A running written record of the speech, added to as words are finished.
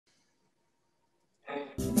And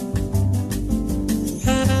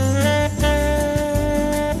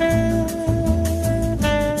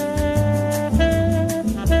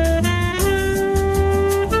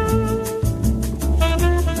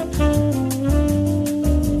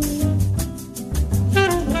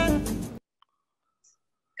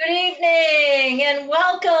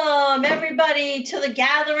welcome everybody to the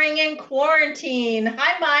gathering in quarantine.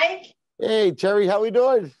 Hi, Mike. Hey, Terry, how we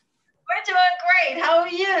doing? We're doing great. How are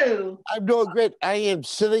you? I'm doing great. I am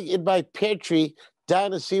sitting in my pantry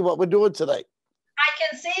down to see what we're doing tonight. I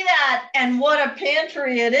can see that, and what a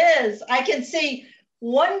pantry it is. I can see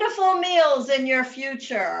wonderful meals in your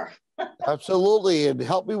future. Absolutely, and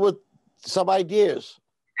help me with some ideas.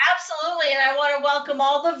 Absolutely, and I want to welcome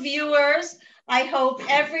all the viewers. I hope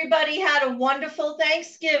everybody had a wonderful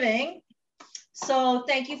Thanksgiving. So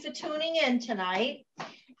thank you for tuning in tonight.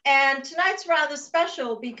 And tonight's rather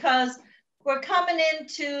special because we're coming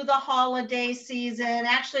into the holiday season.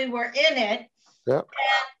 Actually, we're in it. Yep.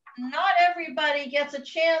 And not everybody gets a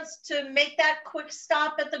chance to make that quick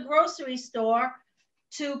stop at the grocery store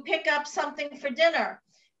to pick up something for dinner.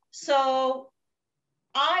 So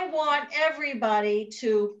I want everybody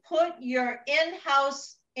to put your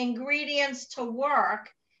in-house ingredients to work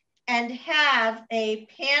and have a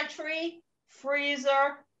pantry,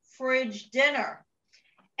 freezer, fridge dinner.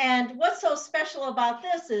 And what's so special about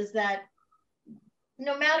this is that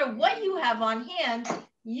no matter what you have on hand,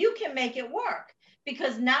 you can make it work.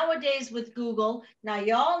 Because nowadays with Google, now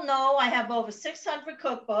y'all know I have over 600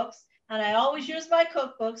 cookbooks, and I always use my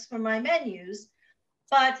cookbooks for my menus.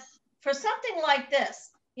 But for something like this,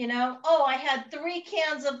 you know, oh, I had 3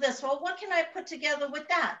 cans of this. Well, what can I put together with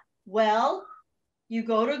that? Well, you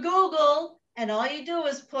go to Google and all you do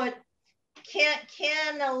is put Can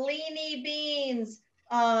Cannellini Beans,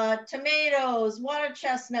 tomatoes, water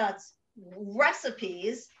chestnuts,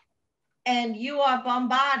 recipes, and you are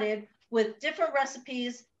bombarded with different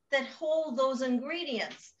recipes that hold those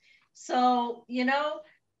ingredients. So, you know,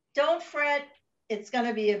 don't fret. It's going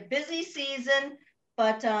to be a busy season,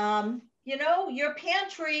 but you know, your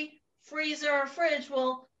pantry, freezer, or fridge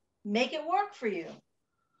will make it work for you.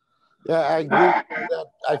 Yeah, I agree with that.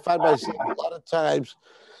 I find myself a lot of times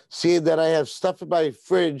seeing that I have stuff in my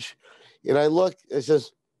fridge and I look, it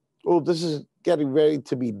says, oh, this is getting ready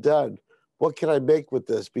to be done. What can I make with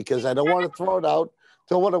this? Because I don't want to throw it out.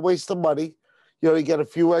 Don't want to waste the money. You know, you get a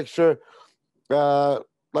few extra,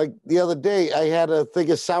 like the other day, I had a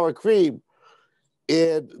thing of sour cream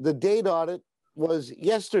and the date on it was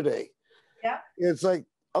yesterday. Yeah. It's like,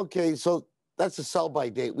 okay, so that's a sell-by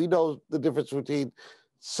date. We know the difference between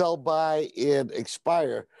sell-by and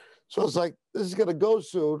expire. So it's like, this is going to go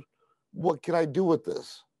soon. What can I do with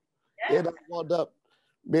this? Yeah. And I wound up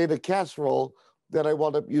made a casserole that I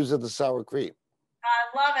wound up using the sour cream.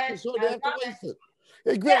 I love it. So I didn't have to waste it.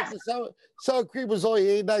 And granted, the sour cream was only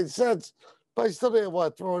 89 cents, but I still didn't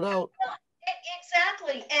want to throw it out.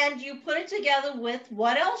 Exactly. And you put it together with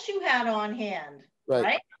what else you had on hand,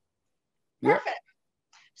 right? Yep. Perfect.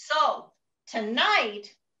 So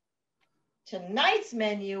tonight's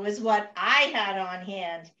menu is what I had on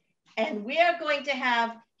hand. And we are going to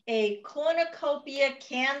have a cornucopia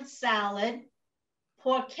canned salad,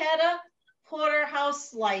 porchetta porterhouse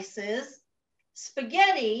slices,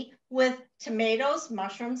 spaghetti with tomatoes,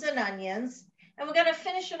 mushrooms, and onions. And we're going to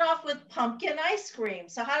finish it off with pumpkin ice cream.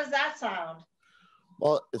 So how does that sound?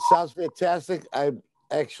 Well, it sounds fantastic. I'm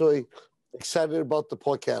actually excited about the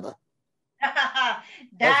porchetta.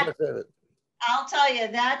 That's my favorite. I'll tell you,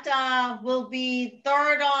 that will be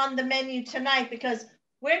third on the menu tonight because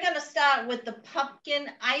we're going to start with the pumpkin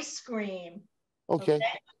ice cream. Okay.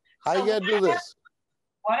 How you going to do this?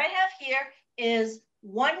 What I have here is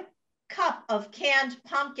 1 cup of canned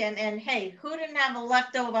pumpkin. And hey, who didn't have a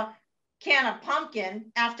leftover can of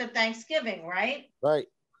pumpkin after Thanksgiving, right? Right.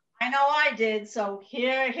 I know I did. So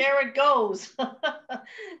here it goes.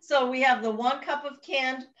 So we have the 1 cup of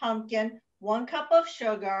canned pumpkin, 1 cup of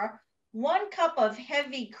sugar, 1 cup of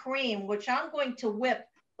heavy cream, which I'm going to whip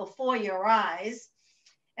before your eyes.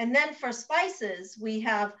 And then for spices, we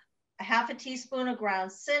have a 1/2 teaspoon of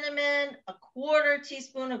ground cinnamon, a 1/4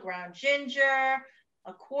 teaspoon of ground ginger,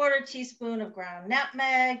 a 1/4 teaspoon of ground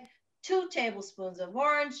nutmeg, 2 tablespoons of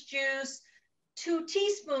orange juice, 2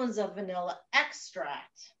 teaspoons of vanilla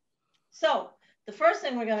extract. So the first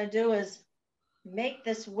thing we're going to do is make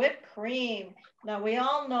this whipped cream. Now we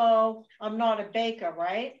all know I'm not a baker,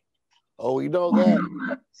 right? Oh, we know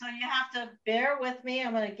that. So you have to bear with me.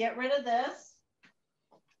 I'm going to get rid of this.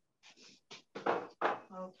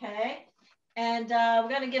 Okay. And we're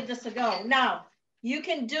going to give this a go. Now, you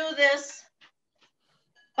can do this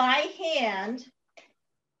by hand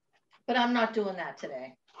but I'm not doing that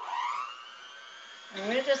today. And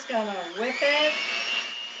we're just gonna whip it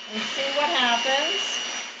and see what happens.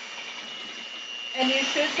 And you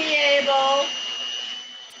should be able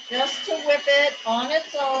just to whip it on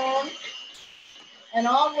its own. And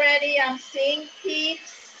already I'm seeing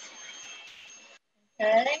peaks.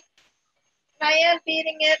 Okay. I am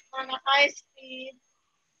beating it on a high speed.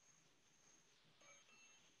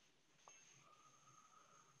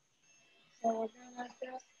 So we're gonna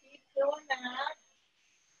just keep doing that.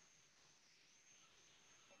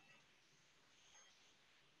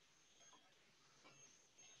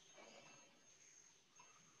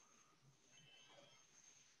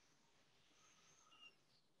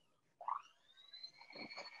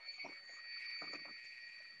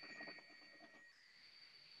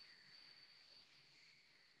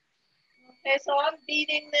 Okay, so I'm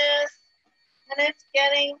beating this and it's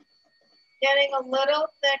getting a little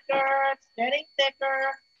thicker. It's getting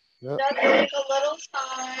thicker. Yep. It does take a little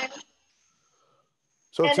time.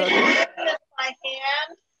 So and if you do this by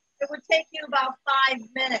hand, it would take you about 5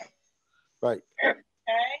 minutes. Right. Okay.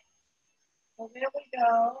 So there we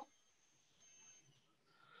go.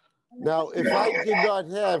 Now, if I did not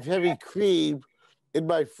have heavy cream in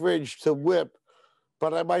my fridge to whip,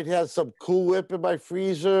 but I might have some Cool Whip in my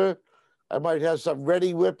freezer, I might have some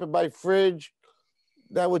Ready Whip in my fridge,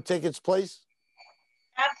 that would take its place?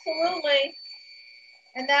 Absolutely.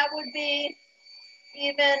 And that would be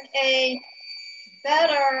even a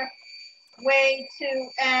better way to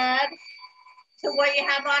add to what you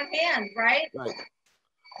have on hand, right? Right.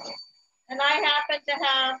 And I happen to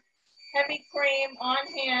have heavy cream on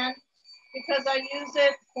hand because I use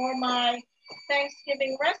it for my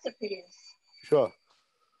Thanksgiving recipes. Sure.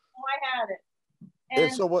 So I had it.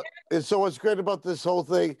 And so what's great about this whole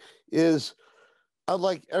thing is,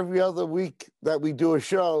 unlike every other week that we do a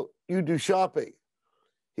show, you do shopping.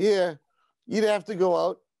 Here, you'd have to go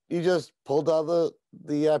out. You just pull down the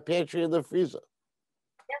pantry and the freezer.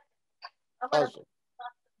 Yep. I'm gonna Awesome. put it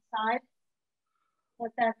off to the side.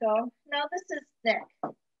 Let that go. Now this is thick.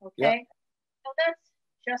 Okay. Yep. So that's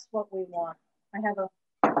just what we want. I have a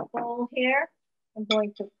bowl here. I'm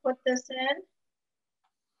going to put this in.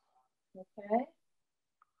 Okay.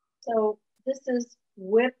 So this is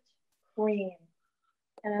whipped cream.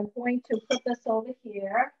 And I'm going to put this over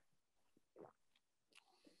here.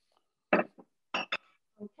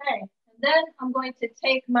 Okay. And then I'm going to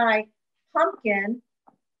take my pumpkin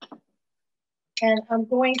and I'm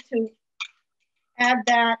going to add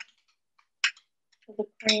that to the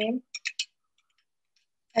cream.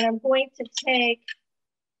 And I'm going to take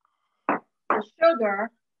the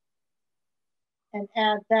sugar and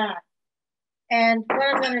add that. And what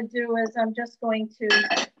I'm going to do is I'm just going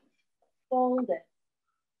to fold it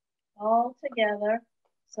all together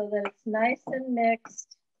so that it's nice and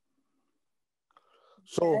mixed.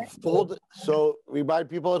 So fold. So remind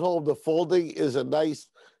people at home, the folding is a nice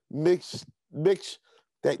mix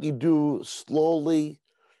that you do slowly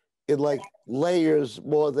in like layers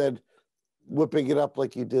more than whipping it up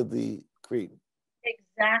like you did the cream.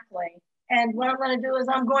 Exactly. And what I'm going to do is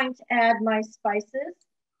I'm going to add my spices.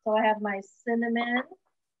 So I have my cinnamon,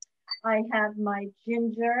 I have my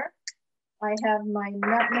ginger, I have my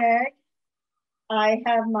nutmeg, I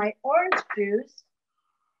have my orange juice,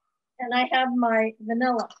 and I have my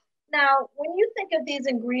vanilla. Now, when you think of these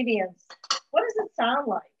ingredients, what does it sound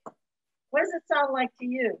like? What does it sound like to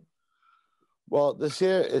you? Well, this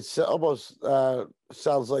here, it's almost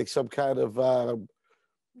sounds like some kind of,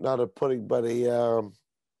 not a pudding, but a,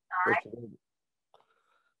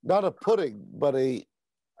 not a pudding, but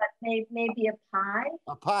maybe a pie?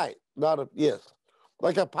 A pie, not a, yes.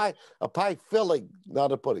 Like a pie filling,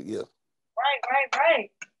 not a pudding, yes.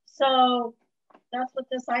 Right. So that's what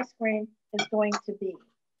this ice cream is going to be,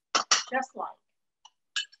 just like.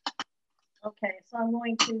 Okay, so I'm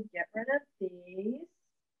going to get rid of these.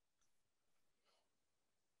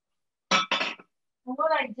 And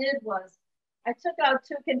what I did was I took out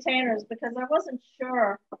 2 containers because I wasn't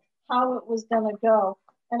sure how it was going to go.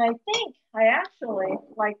 And I think I actually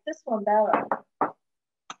like this one better.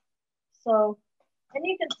 So, and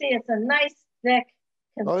you can see it's a nice thick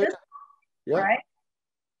consistency, right?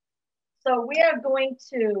 So we are going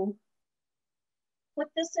to put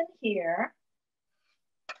this in here.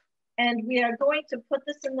 And we are going to put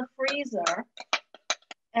this in the freezer.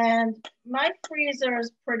 And my freezer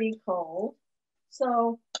is pretty cold.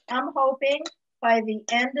 So I'm hoping by the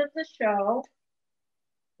end of the show,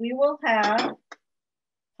 we will have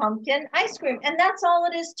pumpkin ice cream. And that's all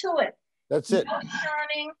it is to it. That's it. No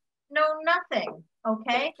churning, no nothing,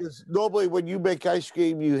 okay? Because normally when you make ice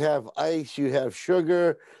cream, you have ice, you have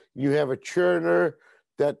sugar, you have a churner.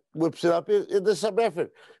 that whips it up. There's some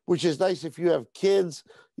effort, which is nice if you have kids.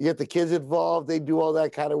 You get the kids involved. They do all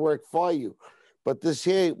that kind of work for you. But this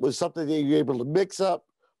here was something that you're able to mix up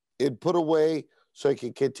and put away so you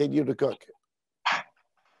can continue to cook.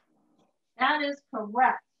 That is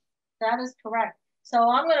correct. That is correct. So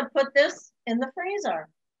I'm going to put this in the freezer.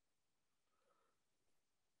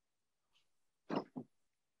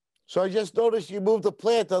 So I just noticed you moved the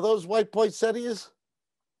plant. Are those white poinsettias?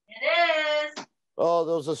 It is. Oh,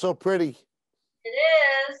 those are so pretty. It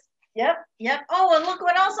is. Yep, yep. Oh, and look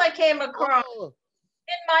what else I came across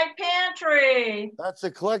in my pantry. That's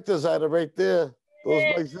a collector's item right there. Those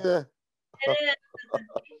nice there. It is. It's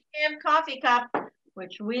a Jam coffee cup,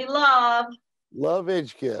 which we love. Love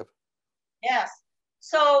HCAP. Yes.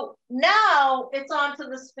 So now it's on to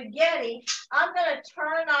the spaghetti. I'm going to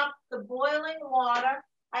turn up the boiling water.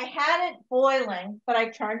 I had it boiling, but I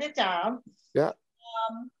turned it down. Yeah.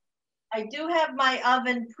 I do have my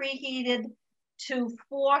oven preheated to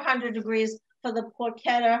 400 degrees for the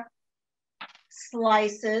porchetta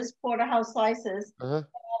slices, Porterhouse slices.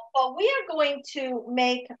 But we are going to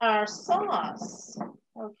make our sauce,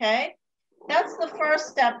 okay? That's the first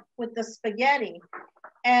step with the spaghetti.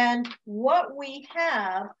 And what we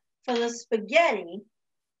have for the spaghetti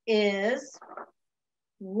is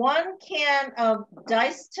 1 can of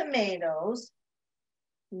diced tomatoes,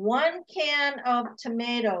 1 can of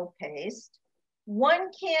tomato paste,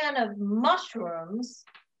 1 can of mushrooms,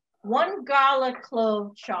 1 garlic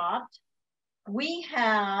clove chopped. We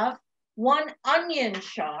have 1 onion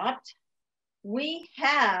chopped. We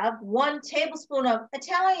have 1 tablespoon of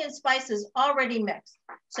Italian spices already mixed,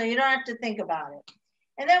 so you don't have to think about it.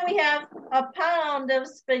 And then we have a pound of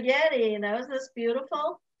spaghetti. Now, isn't this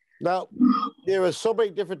beautiful? Now, there are so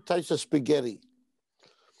many different types of spaghetti.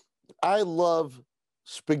 I love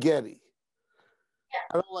spaghetti. Yeah.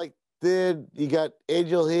 I don't like thin. You got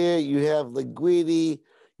angel hair, you have linguine,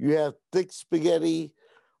 you have thick spaghetti.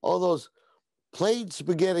 All those plain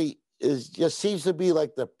spaghetti just seems to be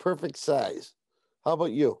like the perfect size. How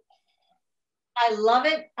about you? I love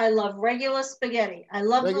it. I love regular spaghetti. I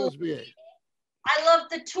love regular spaghetti. I love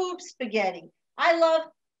the tube spaghetti. I love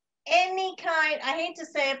any kind, I hate to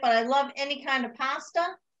say it, but I love any kind of pasta.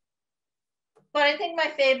 But I think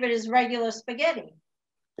my favorite is regular spaghetti.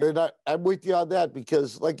 And I'm with you on that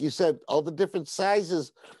because, like you said, all the different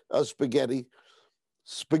sizes of spaghetti,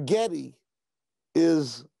 spaghetti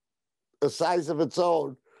is a size of its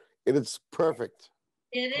own, and it's perfect.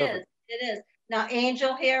 It is. It is. Now,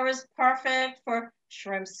 angel hair is perfect for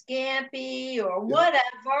shrimp scampi or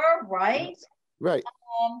whatever, right? Right.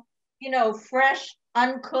 You know, fresh,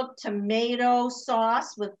 uncooked tomato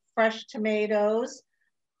sauce with fresh tomatoes.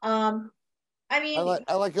 I mean,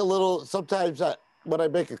 I like a little. Sometimes when I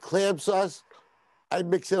make a clam sauce, I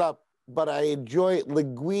mix it up, but I enjoy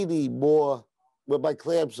linguine more with my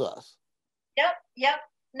clam sauce. Yep, yep.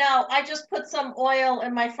 No, I just put some oil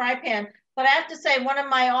in my fry pan. But I have to say, one of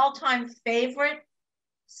my all-time favorite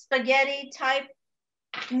spaghetti type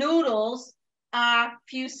noodles are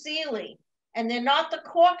fusilli. And they're not the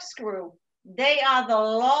corkscrew. They are the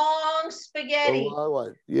long spaghetti. The long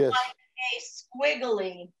one, yes. Like a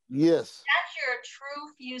squiggly. Yes. That's your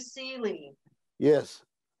true fusilli. Yes.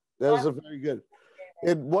 That was a very good.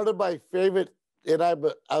 And one of my favorite, and I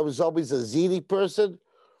was always a ziti person.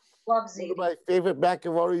 Love ziti. One of my favorite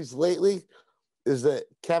macaronis lately is the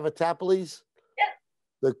cavatapalis. Yeah.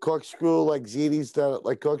 The corkscrew, like zitis, that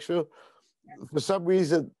like corkscrew. For some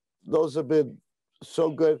reason, those have been so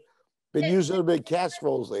good. Been using them in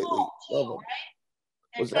casseroles lately. Too, right?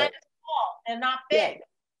 They're kind of small. They're not big. Yeah,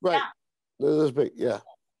 right. Yeah. They're this big, yeah.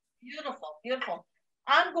 Beautiful, beautiful.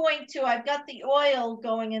 I've got the oil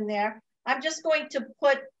going in there. I'm just going to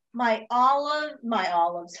put my olives, my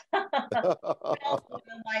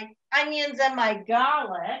onions and my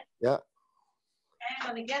garlic. Yeah. Okay,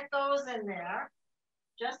 I'm going to get those in there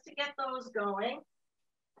just to get those going.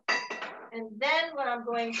 And then what I'm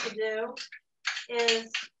going to do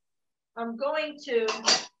is I'm going to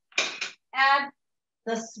add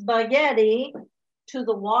the spaghetti to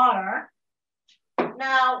the water.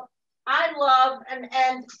 Now, I love, and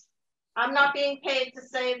I'm not being paid to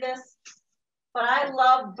say this, but I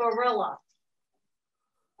love Barilla,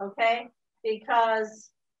 okay?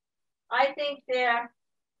 Because I think their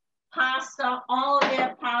pasta, all of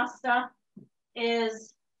their pasta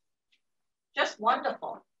is just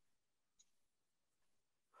wonderful.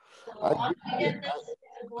 So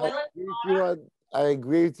I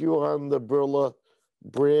agree with you on the Barilla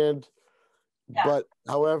brand, but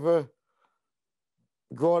however,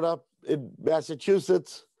 growing up in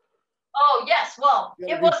Massachusetts. Oh, yes. Well,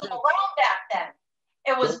 it wasn't around back then.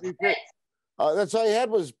 It was That's all you had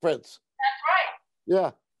was Prince. That's right.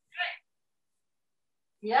 Yeah.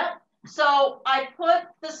 Yep. So I put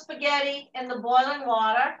the spaghetti in the boiling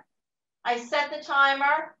water. I set the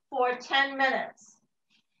timer for 10 minutes.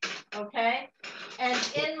 Okay. And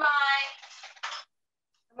I'm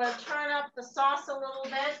going to turn up the sauce a little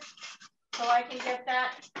bit so I can get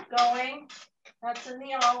that going. That's in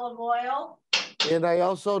the olive oil. And I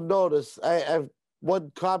also noticed, I have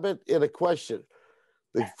one comment and a question.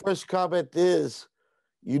 The first comment is,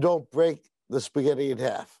 you don't break the spaghetti in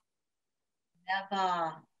half.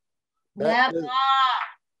 Never. That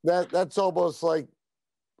Never. that's almost like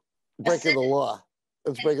breaking the law.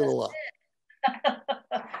 That's breaking the law.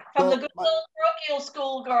 From the good old parochial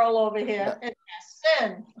school girl over here. Yeah. It's a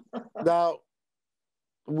sin. Now,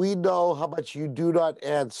 we know how much you do not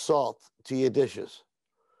add salt to your dishes.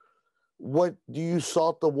 What do you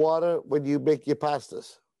salt the water when you make your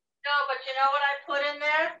pastas? No, but you know what I put in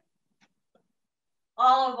there?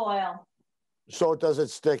 Olive oil. So it doesn't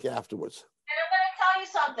stick afterwards. And I'm going to tell you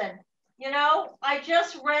something. You know, I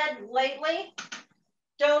just read lately,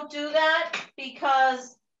 don't do that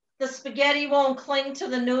because the spaghetti won't cling to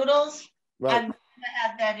the noodles. Right. I've never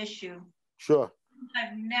had that issue. Sure.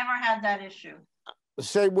 I've never had that issue. The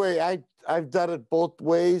same way, I've done it both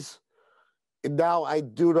ways. And now I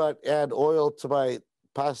do not add oil to my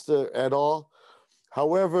pasta at all.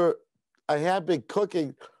 However, I have been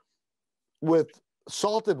cooking with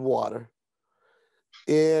salted water,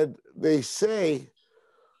 and they say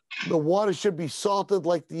the water should be salted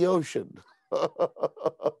like the ocean.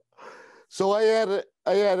 So I add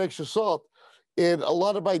extra salt. In a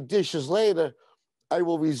lot of my dishes later, I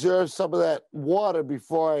will reserve some of that water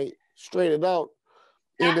before I strain it out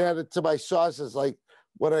and add it to my sauces, like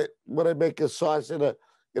when I make a sauce in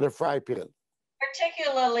a fry pan.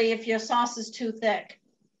 Particularly if your sauce is too thick.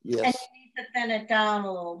 Yes. And you need to thin it down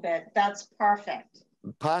a little bit. That's perfect.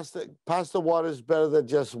 Pasta water is better than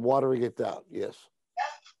just watering it down. Yes.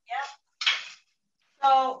 Yep.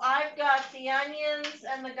 So I've got the onions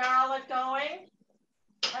and the garlic going.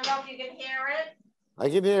 I don't know if you can hear it. I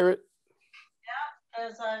can hear it. Yeah,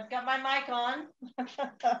 because I've got my mic on.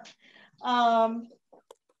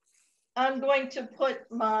 I'm going to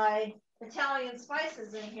put my Italian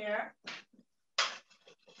spices in here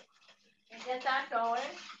and get that going.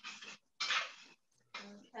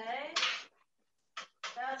 Okay,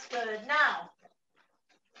 that's good. Now,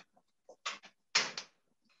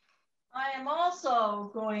 I am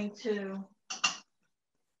also going to,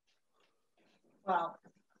 well,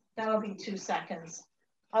 that'll be 2 seconds.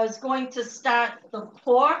 I was going to start the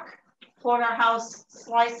Porterhouse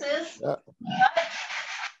slices. Yeah.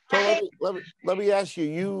 So let me ask you,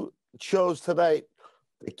 you chose tonight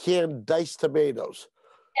the canned diced tomatoes.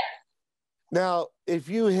 Yes. Now, if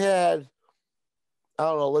you had, I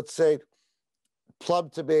don't know, let's say plum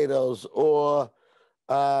tomatoes or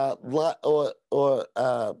not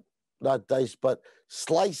diced, but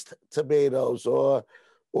sliced tomatoes or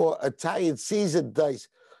Italian seasoned diced,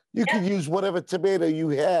 you could use whatever tomato you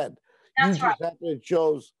had. That's you just happened to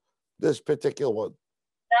chose this particular one.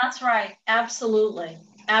 That's right. Absolutely.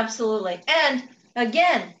 Absolutely. And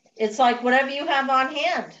again, it's like whatever you have on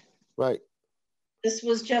hand. Right. This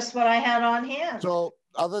was just what I had on hand. So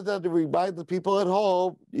other than to remind the people at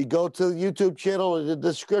home, you go to the YouTube channel in the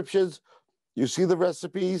descriptions, you see the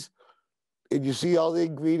recipes, and you see all the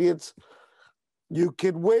ingredients. You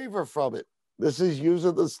can waver from it. This is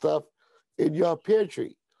using the stuff in your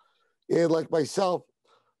pantry. And like myself,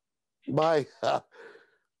 oh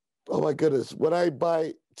my goodness, when I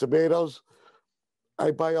buy tomatoes,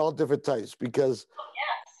 I buy all different types because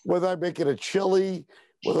whether I'm making a chili,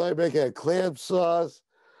 whether I'm making a clam sauce,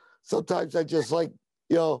 sometimes I just like,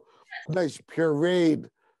 nice pureed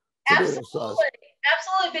tomato sauce.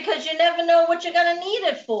 Absolutely, because you never know what you're going to need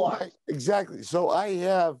it for. Right, exactly. So I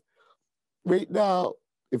have, right now,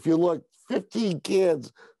 if you look, 15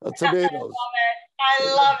 cans of tomatoes.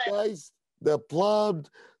 I love it. Diced, they're plumbed,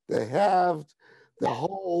 they're halved, they're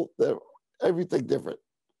whole, they're everything different.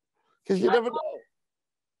 Because you never know.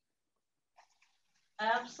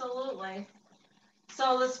 Absolutely.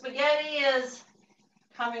 So the spaghetti is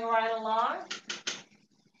coming right along.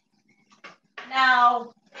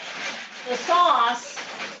 Now, the sauce,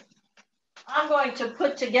 I'm going to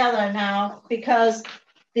put together now because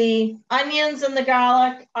the onions and the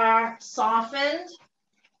garlic are softened.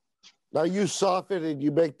 Now you soften and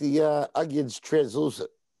you make the onions translucent.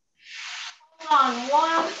 Hold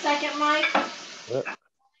on 1 second, Mike.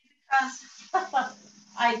 Because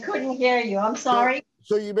I couldn't hear you. I'm sorry.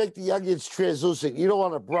 So you make the onions translucent. You don't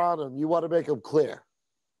want to brown them. You want to make them clear.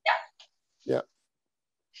 Yeah. Yeah.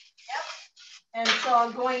 And so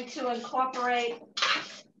I'm going to incorporate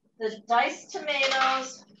the diced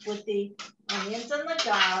tomatoes with the onions and the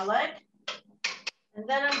garlic. And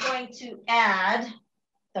then I'm going to add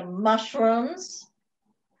the mushrooms.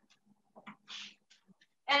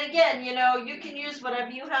 And again, you know, you can use whatever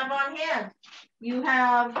you have on hand. You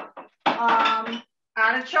have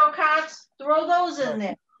artichoke hearts, throw those in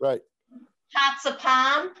there. Right. Hearts of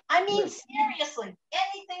palm. I mean, seriously,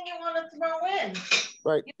 anything you want to throw in.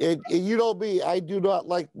 Right. And you know me, I do not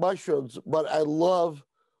like mushrooms, but I love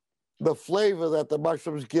the flavor that the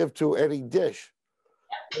mushrooms give to any dish.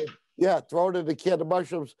 Yep. Yeah, throwing in a can of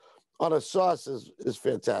mushrooms on a sauce is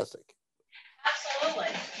fantastic.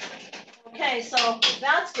 Absolutely. Okay, so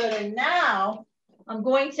that's good. And now I'm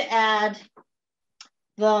going to add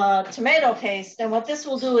the tomato paste. And what this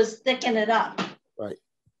will do is thicken it up. Right.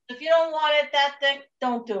 If you don't want it that thick,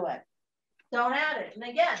 don't do it. Don't add it. And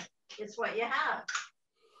again, it's what you have.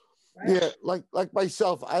 Right? Yeah, like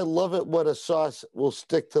myself, I love it when a sauce will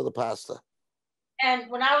stick to the pasta. And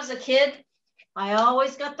when I was a kid, I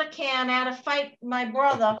always got the can. I had to fight my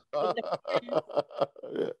brother with the can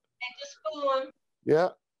and the spoon. Yeah.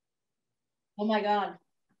 Oh my God.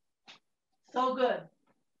 So good.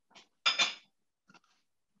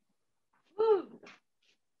 Woo.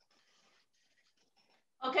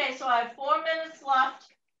 Okay, so I have 4 minutes left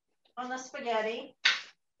on the spaghetti.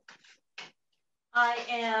 I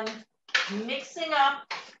am mixing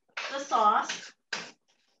up the sauce.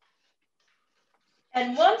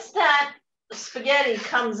 And once that spaghetti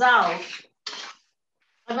comes out,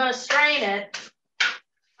 I'm going to strain it.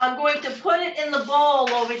 I'm going to put it in the bowl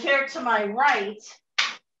over here to my right.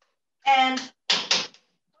 And what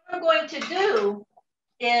I'm going to do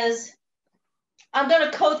is I'm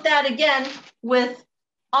going to coat that again with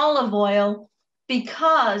olive oil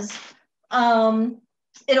because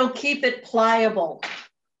it'll keep it pliable.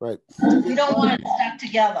 Right. You don't want it stuck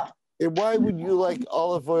together. And why would you like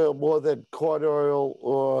olive oil more than corn oil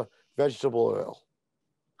or vegetable oil?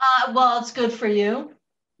 Well, it's good for you.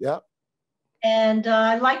 Yeah. And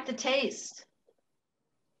I like the taste.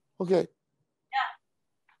 Okay. Yeah.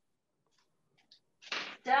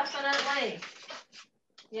 Definitely.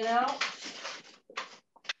 You know?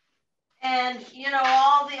 And, you know,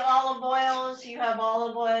 all the olive oils, you have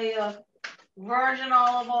olive oil, you have virgin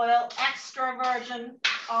olive oil, extra virgin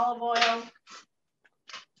olive oil.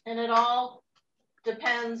 And it all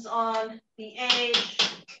depends on the age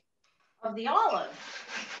of the olive.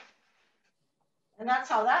 And that's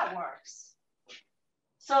how that works.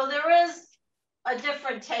 So there is a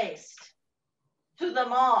different taste to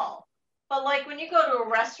them all. But like when you go to a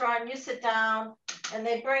restaurant, you sit down and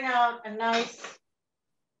they bring out a nice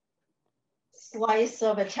slice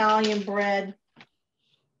of Italian bread.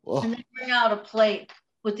 Oh. And they bring out a plate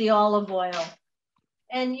with the olive oil.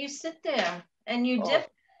 And you sit there and you dip.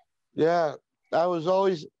 Yeah, I was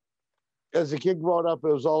always, as a kid growing up,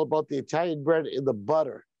 it was all about the Italian bread and the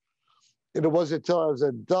butter. And it wasn't until I was an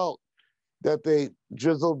adult that they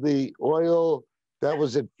drizzled the oil that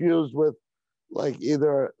was infused with like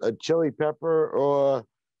either a chili pepper or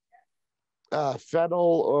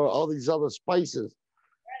fennel or all these other spices.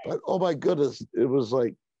 But oh my goodness, it was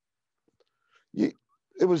like, it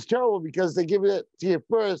was terrible because they give it to you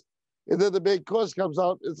first and then the main course comes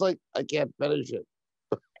out. It's like, I can't finish it.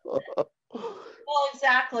 Well,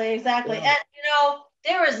 exactly. Yeah. And you know,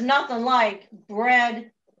 there is nothing like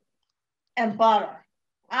bread and butter.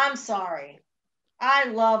 I'm sorry. I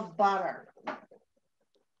love butter.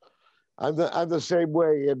 I'm the same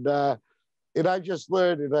way. And I just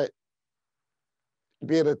learned, and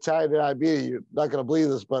being Italian, I mean, you're not going to believe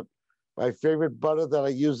this, but my favorite butter that I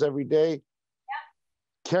use every day,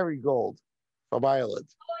 Kerrygold from Ireland.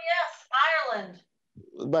 Oh, yes,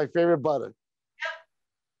 Ireland. My favorite butter.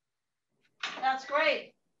 Yep. That's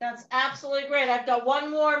great. That's absolutely great. I've got 1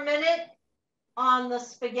 more minute on the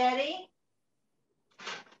spaghetti.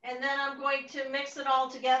 And then I'm going to mix it all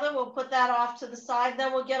together. We'll put that off to the side.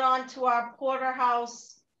 Then we'll get on to our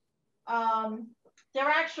Porterhouse. They're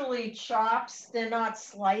actually chops. They're not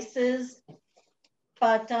slices.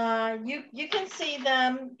 But you can see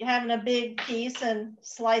them having a big piece and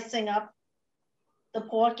slicing up the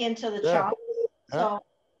pork into the chop. Yeah.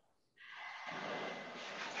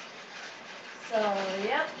 So,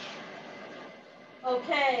 yep.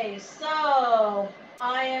 Okay, so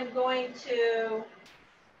I am going to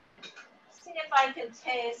see if I can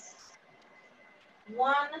taste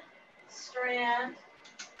 1 strand.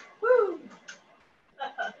 Woo!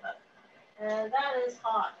 And that is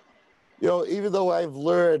hot. You know, even though I've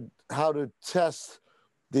learned how to test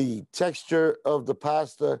the texture of the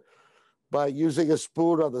pasta by using a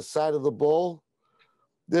spoon on the side of the bowl,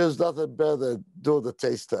 There's nothing better than doing the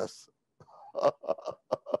taste test.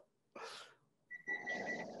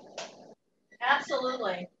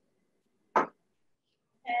 Absolutely.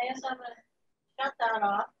 Okay, so I'm going to shut that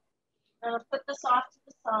off. I'm going to put this off to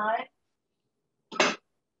the side.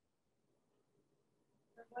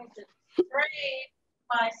 I'm going to strain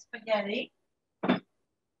my spaghetti. And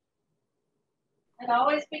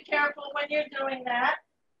always be careful when you're doing that.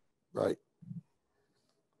 Right.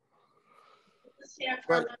 Put this here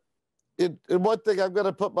for And one thing, I'm going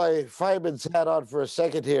to put my fireman's hat on for a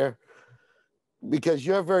second here, because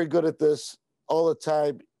you're very good at this all the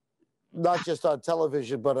time, not just on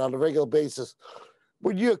television, but on a regular basis.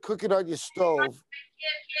 When you're cooking on your stove. I can't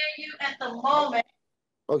hear you at the moment.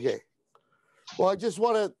 Okay. Well, I just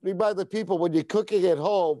want to remind the people, when you're cooking at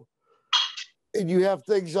home and you have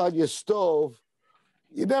things on your stove,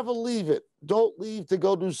 you never leave it. Don't leave to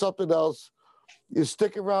go do something else. You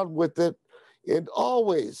stick around with it, and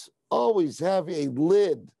always have a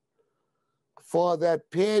lid for that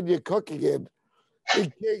pan you're cooking in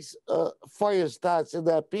case fire starts in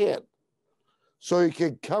that pan, so you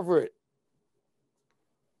can cover it.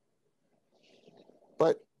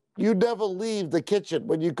 But you never leave the kitchen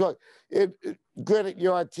when you cook. Granted,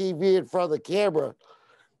 you're on TV in front of the camera,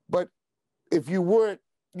 but if you weren't,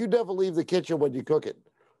 you never leave the kitchen when you cook it.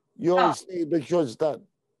 You always stay, make sure it's done.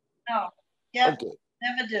 No. Yep. Okay.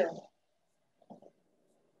 Never do.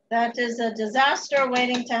 That is a disaster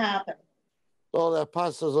waiting to happen. Oh, that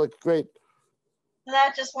pastas look great. Isn't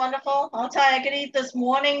that just wonderful? I'll tell you, I could eat this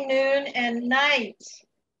morning, noon, and night.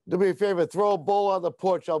 Do me a favor, throw a bowl on the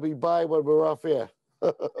porch. I'll be by when we're off air.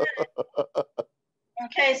 Okay,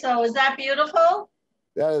 so is that beautiful?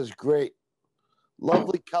 That is great.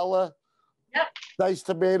 Lovely color. Yep. Nice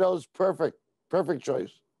tomatoes. Perfect. Perfect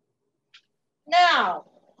choice. Now,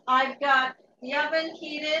 I've got the oven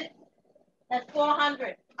heated at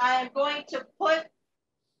 400. I am going to put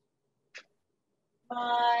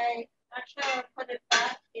actually I'm going to put it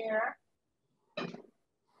back here.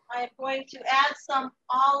 I'm going to add some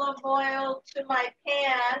olive oil to my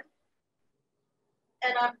pan,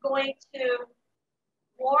 and I'm going to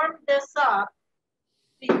warm this up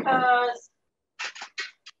because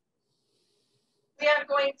we are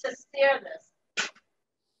going to sear this.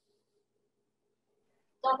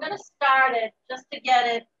 So I'm going to start it just to get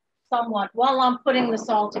it somewhat while I'm putting this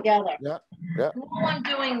all together. Yeah, yeah. While I'm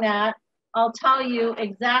doing that, I'll tell you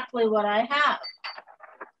exactly what I have.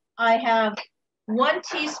 I have 1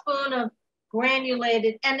 teaspoon of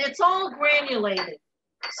granulated, and it's all granulated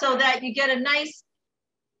so that you get a nice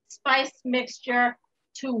spice mixture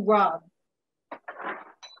to rub.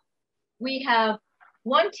 We have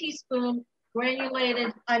 1 teaspoon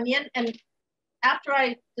granulated onion, and after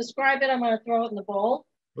I describe it, I'm going to throw it in the bowl.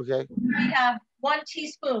 Okay. We have 1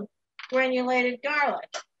 teaspoon granulated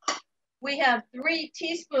garlic. We have 3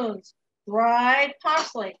 teaspoons dried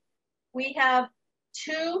parsley. We have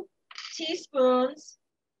 2 teaspoons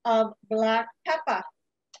of black pepper.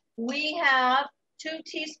 We have 2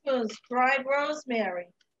 teaspoons dried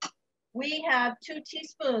rosemary. We have 2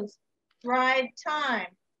 teaspoons dried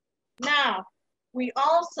thyme. Now, we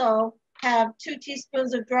also have 2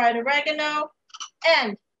 teaspoons of dried oregano,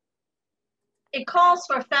 and it calls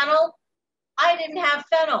for fennel. I didn't have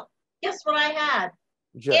fennel. Guess what I had?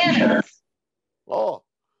 Anise. Oh,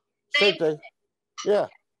 same thing. Yeah.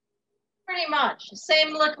 Pretty much,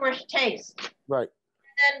 same licorice taste. Right.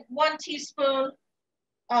 And then 1 teaspoon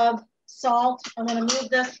of salt. I'm going to move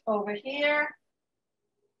this over here.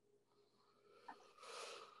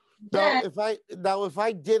 Now, if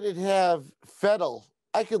I didn't have fennel,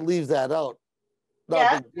 I could leave that out.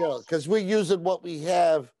 Yeah. Big deal, because we're using what we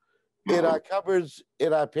have in our cupboards,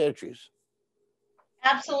 in our pantries.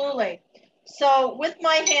 Absolutely. So with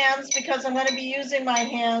my hands, because I'm going to be using my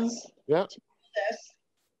hands to do this,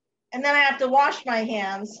 and then I have to wash my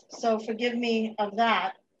hands, so forgive me of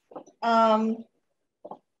that. What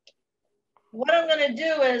I'm going to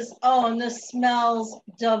do is, oh, and this smells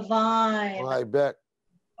divine. Oh, I bet.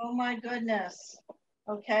 Oh my goodness.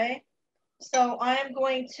 Okay. So I am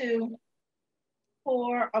going to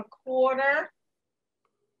pour a quarter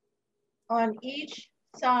on each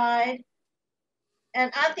side. And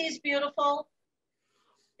aren't these beautiful?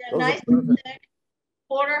 They're nice and thick.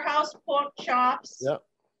 Porterhouse pork chops. Yep.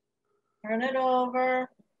 Turn it over.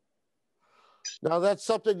 Now that's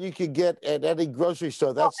something you can get at any grocery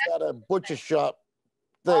store. That's not a butcher shop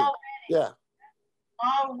thing. Already. Yeah.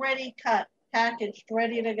 Already cut, packaged,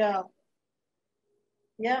 ready to go.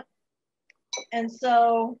 Yep. And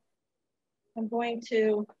so I'm going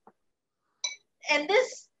to, and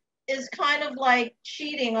this is kind of like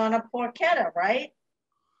cheating on a porchetta, right?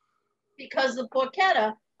 because the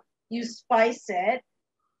porchetta, you spice it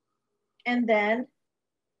and then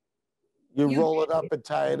you roll it up and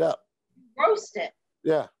tie it up. Roast it.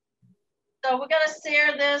 Yeah. So we're gonna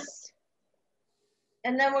sear this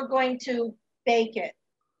and then we're going to bake it.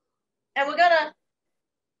 And we're gonna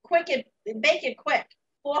bake it quick,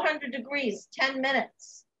 400 degrees, 10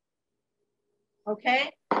 minutes.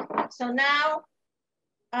 Okay, so now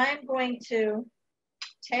I'm going to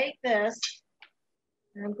take this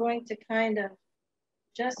and I'm going to kind of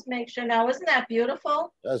just make sure. Now, isn't that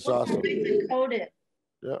beautiful? That's Look awesome. how nice and coated.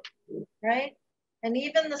 Yeah. Right? And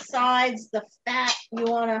even the sides, the fat, you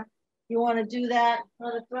wanna do that. I'm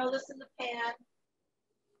gonna throw this in the pan.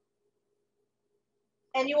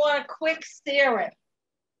 And you wanna quick sear it.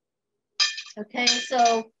 Okay,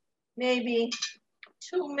 so maybe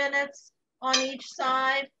 2 minutes on each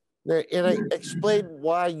side. And I explain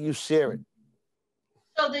why you sear it.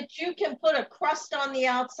 So that you can put a crust on the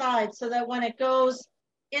outside so that when it goes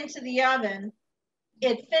into the oven,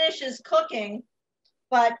 it finishes cooking,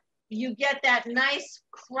 but you get that nice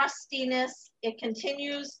crustiness. It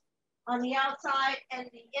continues on the outside and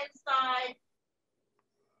the inside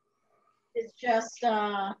is just...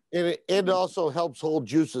 And it also helps hold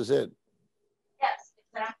juices in. Yes,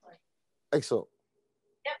 exactly. Excellent.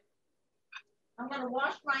 Yep. I'm gonna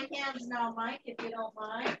wash my hands now, Mike, if you don't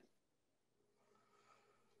mind.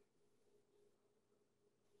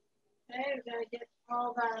 Okay, we're gonna get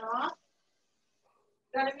all that off.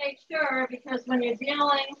 Gotta make sure, because when you're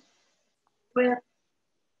dealing with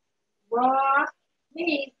raw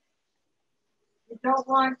meat, you don't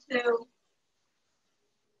want to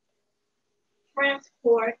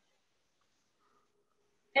transport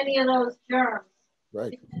any of those germs.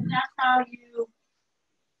 Right. Because that's how you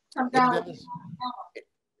come down with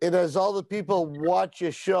and as all the people watch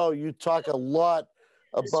your show, you talk a lot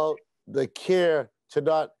about the care to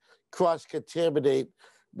not cross-contaminate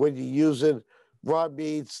when you're using raw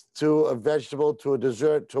meats to a vegetable, to a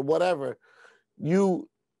dessert, to whatever. You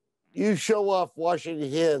show off washing your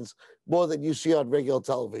hands more than you see on regular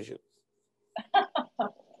television.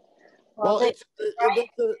 Well,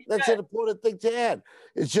 that's an important thing to add.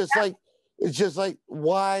 It's just like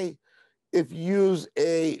why, if you use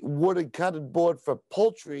a wooden cutting board for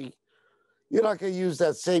poultry, you're not going to use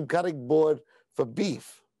that same cutting board for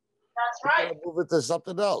beef. That's right. Move it to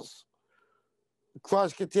something else.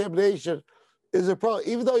 Cross contamination is a problem.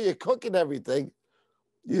 Even though you're cooking everything,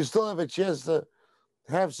 you still have a chance to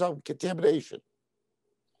have some contamination.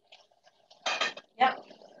 Yep,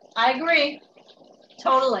 I agree.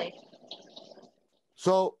 Totally.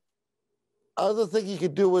 So, other thing you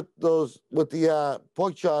could do with the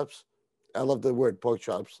pork chops, I love the word pork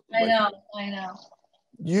chops. I know.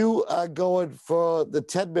 You are going for the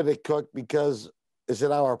 10-minute cook because it's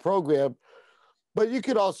an hour program, but you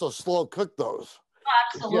could also slow cook those.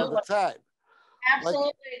 Absolutely. If you have the time.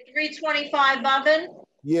 Absolutely. 325 oven.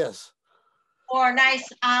 Yes. For a nice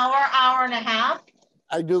hour and a half.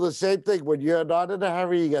 I do the same thing. When you're not in a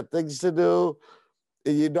hurry, you got things to do,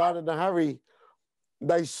 and you're not in a hurry,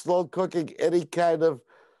 nice slow cooking any kind of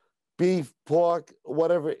beef, pork,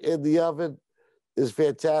 whatever in the oven is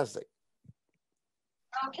fantastic.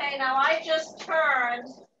 Okay, now I just turned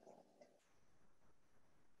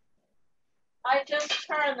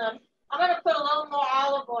them. I'm gonna put a little more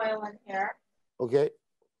olive oil in here. Okay.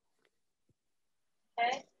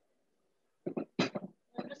 Okay.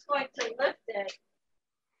 I'm just going to lift it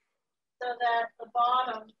so that the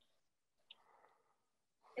bottom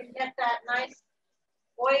can get that nice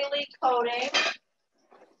oily coating.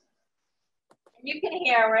 And you can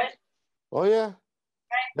hear it. Oh, yeah.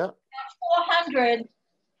 Right? Yeah. At 400,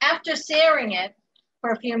 after searing it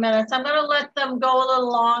for a few minutes, I'm going to let them go a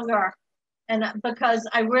little longer, and because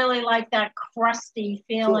I really like that crusty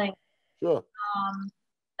feeling. Sure.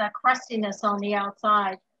 That crustiness on the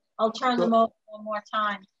outside. I'll turn them over one more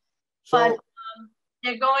time. So, but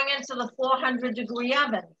they're going into the 400-degree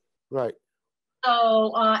oven. Right.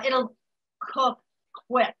 So it'll cook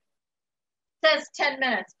quick. It says 10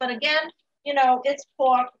 minutes, but again, it's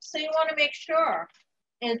pork, so you want to make sure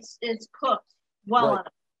it's cooked well enough.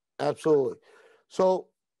 Absolutely. So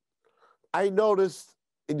I noticed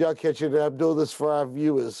in your kitchen, and I'm doing this for our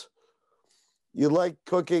viewers, you like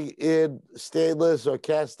cooking in stainless or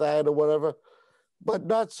cast iron or whatever, but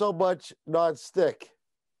not so much non-stick.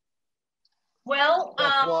 Well,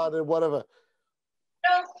 and whatever.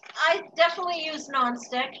 No, I definitely use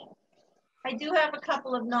non-stick. I do have a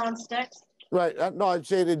couple of non-sticks. Right. No, I'm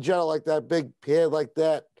saying in general, like that big pan like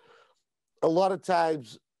that. A lot of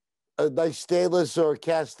times, a nice stainless or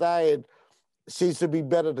cast iron seems to be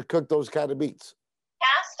better to cook those kind of meats.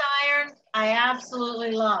 Cast iron, I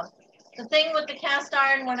absolutely love. The thing with the cast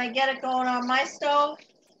iron, when I get it going on my stove,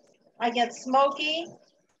 I get smoky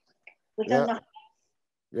within the.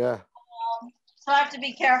 Yeah. So I have to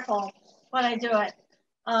be careful when I do it.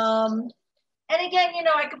 And again, you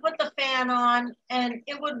know, I could put the fan on and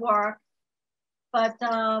it would work, but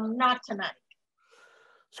not tonight.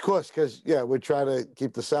 Of course, because, yeah, we're trying to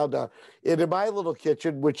keep the sound down. And in my little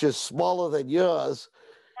kitchen, which is smaller than yours,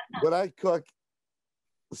 when I cook,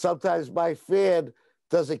 sometimes my fan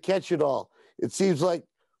doesn't catch it all. It seems like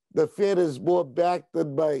the fan is more back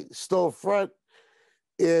than my stove front.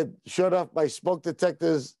 And sure enough, my smoke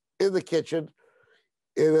detector's in the kitchen,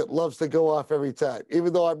 and it loves to go off every time.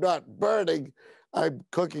 Even though I'm not burning, I'm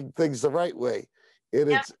cooking things the right way.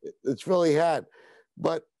 And it's really hard.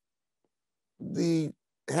 But the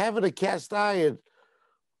having a cast iron,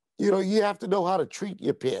 you know, you have to know how to treat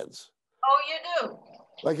your pans. Oh, you do?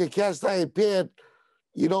 Like a cast iron pan,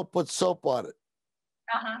 you don't put soap on it.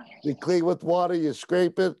 You clean with water, you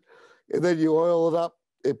scrape it, and then you oil it up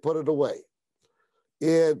and put it away.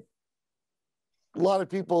 And a lot of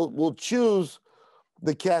people will choose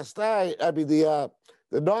the cast iron, the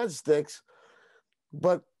non-sticks,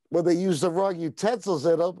 but when they use the wrong utensils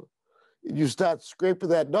in them, and you start scraping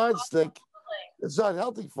that non-stick, it's not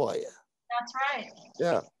healthy for you. That's right.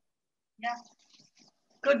 Yeah. Yeah.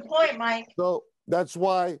 Good point, Mike. So that's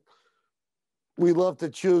why we love to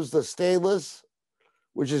choose the stainless,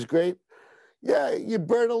 which is great. Yeah, you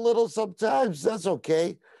burn a little sometimes, that's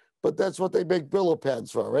okay. But that's what they make Brillo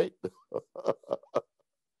pans for, right?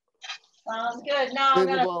 Sounds good. Now I'm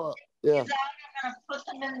gonna put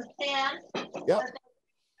them in the pan. Yep. Go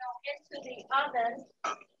into the oven,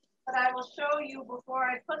 but I will show you before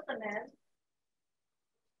I put them in.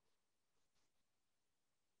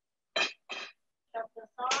 Shut this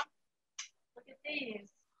off. Look at these.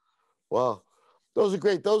 Wow, those are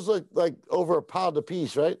great. Those look like over a pound a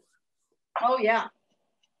piece, right? Oh yeah.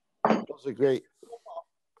 Those are great.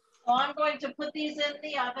 So I'm going to put these in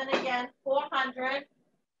the oven again, 400.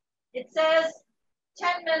 It says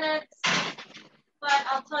 10 minutes, but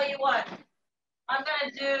I'll tell you what, I'm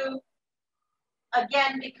going to do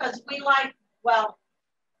again because we like, well,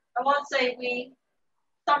 I won't say we,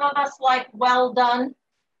 some of us like well done.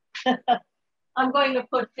 I'm going to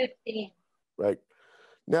put 15. Right.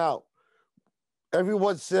 Now,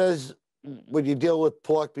 everyone says when you deal with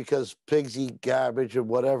pork, because pigs eat garbage or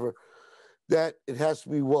whatever, that it has to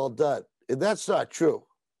be well done. And that's not true.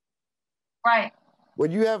 Right.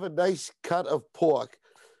 When you have a nice cut of pork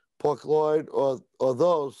loin or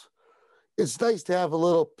those, it's nice to have a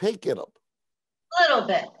little pink in them. A little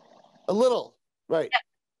bit. A little, right.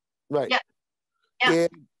 Yeah. Right. Yeah. Yeah.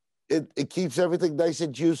 And it keeps everything nice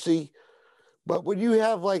and juicy. But when you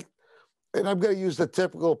have like, and I'm going to use the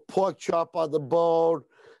typical pork chop on the bone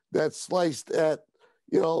that's sliced at,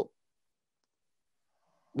 you know,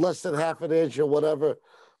 less than half an inch or whatever,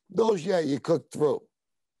 those, yeah, you cook through.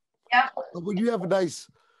 Yeah. But when you have a nice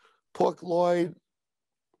pork loin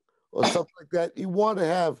or something like that, you want to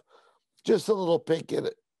have just a little pink in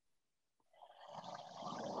it.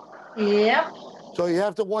 Yep. So you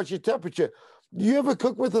have to watch your temperature. Do you ever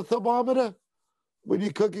cook with a thermometer when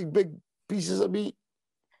you're cooking big pieces of meat?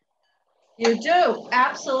 You do,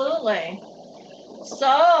 absolutely.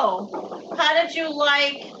 So, how did you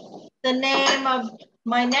like the name of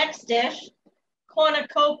my next dish?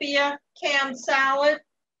 Cornucopia canned salad.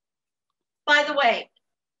 By the way,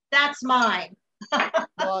 that's mine.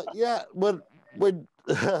 Yeah, when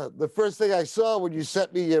the first thing I saw when you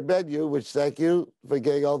sent me your menu, which thank you for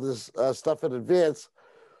getting all this stuff in advance,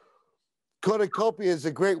 Cornucopia is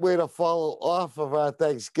a great way to follow off of our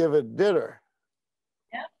Thanksgiving dinner.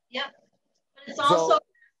 Yep, yep. But it's also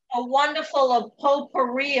a wonderful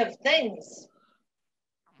potpourri of things.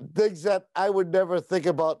 Things that I would never think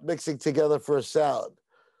about mixing together for a salad.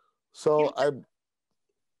 So I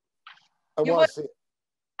want to see it.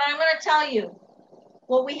 But I'm going to tell you,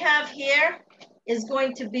 what we have here is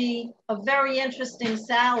going to be a very interesting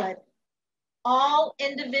salad. All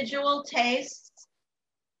individual tastes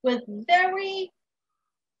with very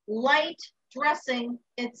light dressing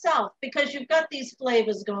itself, because you've got these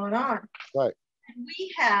flavors going on. Right. And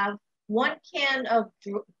we have 1 can of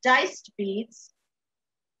diced beets,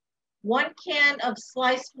 1 can of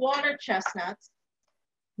sliced water chestnuts,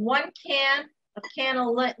 1 can of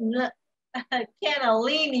cannellini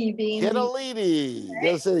beans. Cannellini. You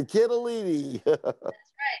gotta say cannellini. That's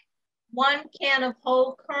right. 1 can of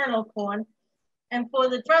whole kernel corn. And for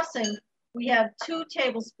the dressing, we have 2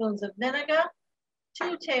 tablespoons of vinegar,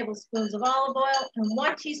 2 tablespoons of olive oil, and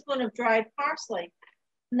 1 teaspoon of dried parsley.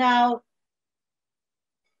 Now,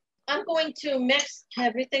 I'm going to mix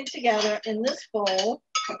everything together in this bowl.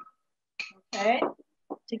 Okay,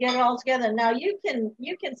 to get it all together. Now you can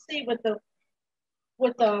see with the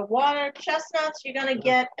water chestnuts, you're gonna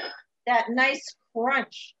get that nice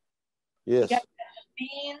crunch. Yes. You got the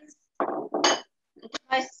beans,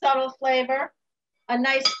 nice subtle flavor, a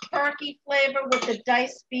nice perky flavor with the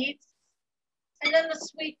diced beets, and then the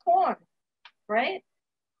sweet corn, right?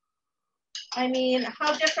 I mean,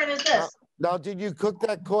 how different is this? Now, did you cook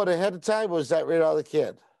that corn ahead of time, or was that right out of the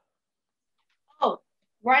can? Oh,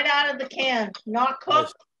 right out of the can, not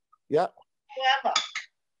cooked. Nice. Yep. Whatever.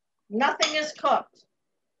 Nothing is cooked.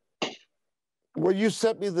 When you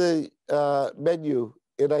sent me the menu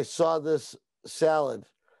and I saw this salad,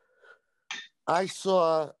 I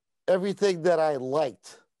saw everything that I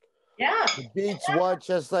liked. Yeah. The beets, one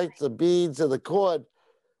chestnuts, the beans, and the corn.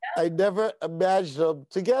 I never imagined them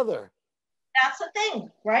together. That's the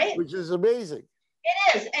thing, right? Which is amazing.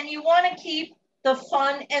 It is. And you want to keep the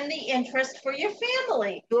fun and the interest for your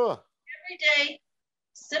family. Sure. Every day,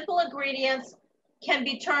 simple ingredients can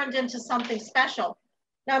be turned into something special.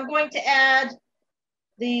 Now I'm going to add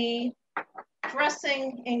the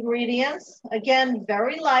dressing ingredients. Again,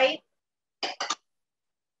 very light.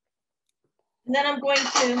 And then I'm going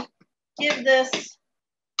to give this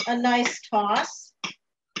a nice toss.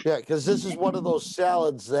 Yeah, because this is one of those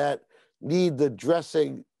salads that need the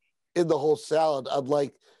dressing in the whole salad,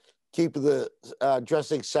 unlike keeping the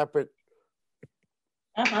dressing separate.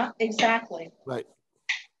 Exactly. Right.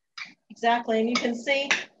 Exactly. And you can see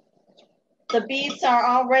the beets are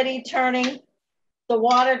already turning the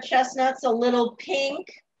water chestnuts a little pink.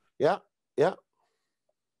 Yeah, yeah.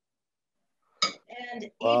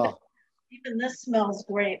 And Wow. even this smells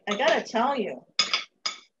great, I gotta tell you.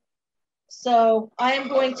 So I am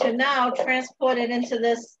going to now transport it into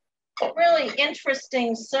this really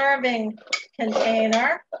interesting serving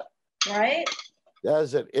container, right? That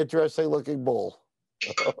is an interesting looking bowl.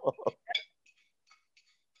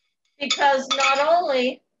 Because not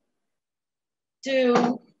only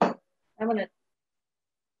do, I'm gonna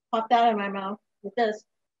pop that in my mouth with this.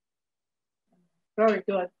 Very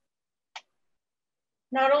good.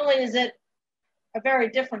 Not only is it a very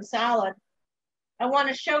different salad, I want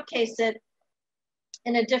to showcase it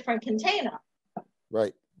in a different container.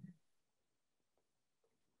 Right.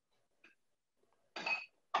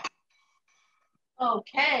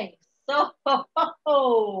 Okay, so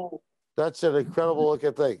that's an incredible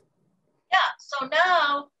looking thing. Yeah, so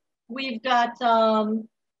now we've got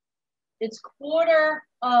it's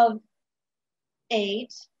 7:45.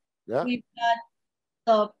 Yeah. We've got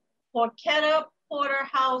the Porchetta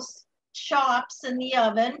Porterhouse chops in the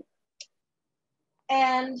oven.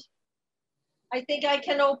 And I think I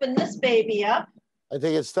can open this baby up. I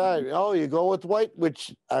think it's time. Oh, you go with white,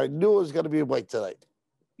 which I knew was going to be white tonight.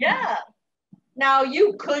 Yeah. Now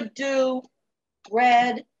you could do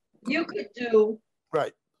red. You could do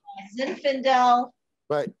right Zinfandel.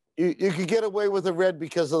 Right. You could get away with the red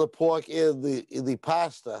because of the pork in the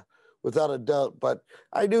pasta, without a doubt. But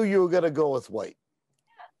I knew you were going to go with white.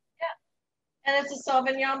 Yeah. And it's a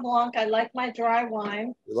Sauvignon Blanc. I like my dry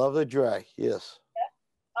wine. You love the dry, yes.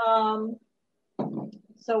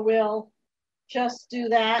 So we'll just do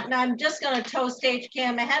that. And I'm just going to toast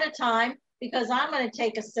HCAM ahead of time because I'm going to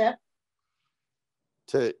take a sip.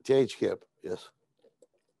 To HCAM, yes.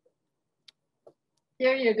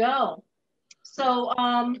 There you go. So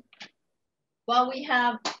while we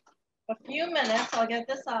have a few minutes, I'll get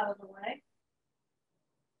this out of the way.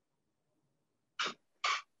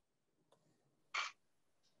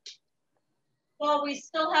 While we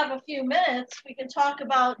still have a few minutes, we can talk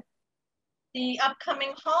about the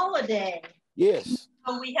upcoming holiday. Yes.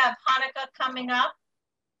 So we have Hanukkah coming up.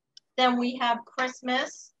 Then we have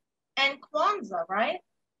Christmas and Kwanzaa, right?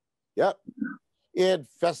 Yep. And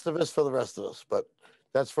Festivus for the rest of us, but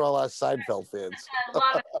that's for all our Seinfeld fans. I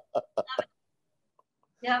love it.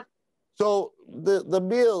 Yep. So the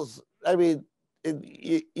meals, I mean,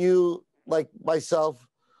 you like myself,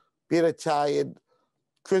 being Italian,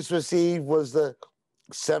 Christmas Eve was the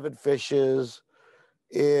 7 fishes,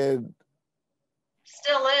 and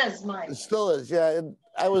still is, Mike. It still is, yeah. And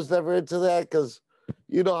I was never into that because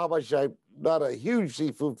you know how much I'm not a huge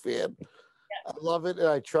seafood fan. Yeah. I love it and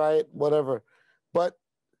I try it, whatever. But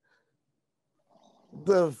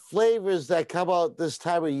the flavors that come out this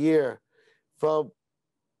time of year from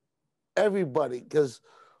everybody, because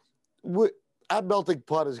our melting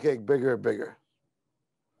pot is getting bigger and bigger.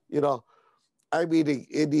 You know, I'm eating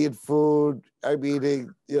Indian food, I'm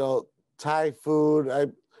eating, Thai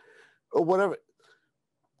food, or whatever.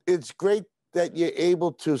 It's great that you're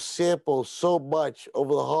able to sample so much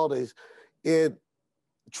over the holidays in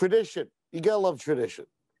tradition. You gotta love tradition.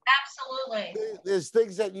 Absolutely. There's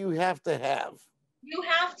things that you have to have. You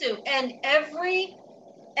have to. And every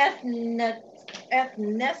ethnicity,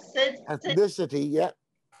 Yeah.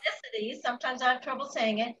 sometimes I have trouble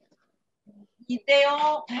saying it, they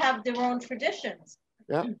all have their own traditions.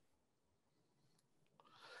 Yeah.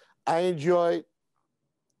 I enjoy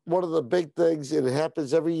one of the big things, and it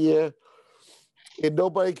happens every year, and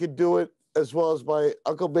nobody can do it as well as my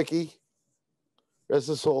Uncle Mickey, rest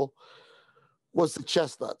his soul, was the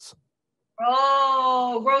chestnuts.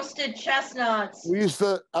 Oh, roasted chestnuts. We used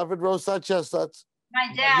to oven roast our chestnuts.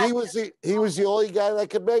 My dad. He was the only guy that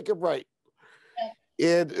could make them right.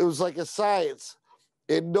 And it was like a science.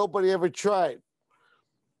 And nobody ever tried.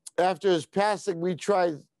 After his passing, we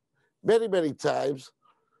tried many, many times.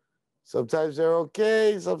 Sometimes they're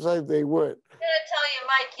okay, sometimes they weren't. I'm gonna tell you,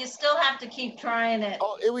 Mike, you still have to keep trying it.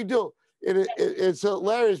 Oh, and we do. It's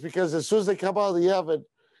hilarious because as soon as they come out of the oven,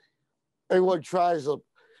 everyone tries them.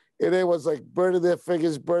 And everyone's like burning their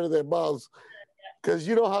fingers, burning their mouths. Because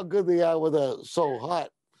you know how good they are when they're so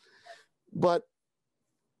hot. But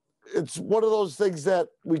it's one of those things that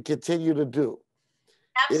we continue to do.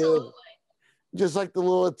 Absolutely. And just like the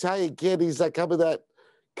little Italian candies that come in that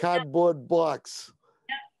cardboard box.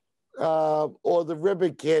 Or the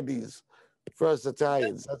ribbon candies for us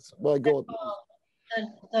Italians. That's what I go with.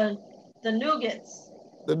 The nougats.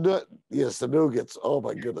 Yes, the nougats. Oh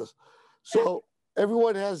my goodness. So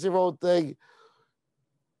everyone has their own thing.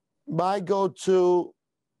 My go-to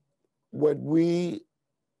when we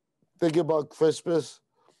think about Christmas,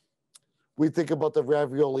 we think about the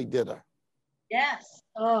ravioli dinner. Yes.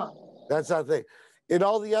 Oh. That's our thing. And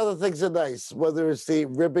all the other things are nice, whether it's the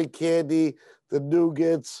ribbon candy, the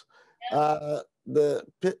nougats, I'm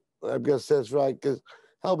gonna say it's right because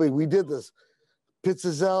help me, we did this.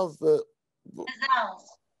 Pizzazelles,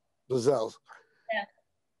 Pizzazelles. Yeah.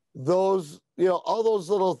 Those, all those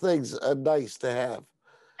little things are nice to have.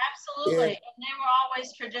 Absolutely. And they were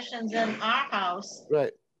always traditions in our house.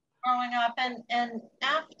 Right. Growing up and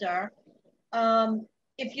after.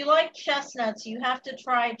 If you like chestnuts, you have to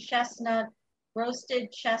try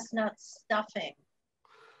roasted chestnut stuffing.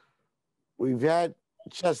 We've had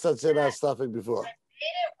chestnuts in our stuffing before. I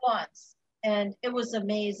made it once, and it was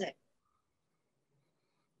amazing.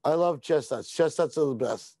 I love chestnuts. Chestnuts are the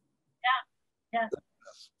best. Yeah.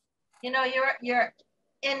 You're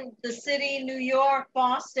in the city, New York,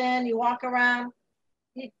 Boston. You walk around,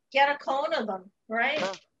 you get a cone of them, right?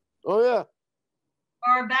 Yeah. Oh yeah.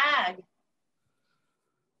 Or a bag.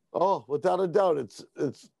 Oh, without a doubt, it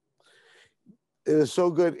is so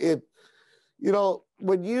good.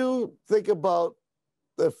 When you think about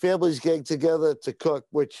the families getting together to cook,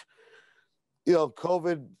 which,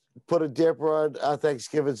 COVID put a damper on our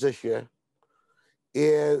Thanksgivings this year.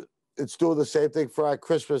 And it's doing the same thing for our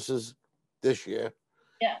Christmases this year.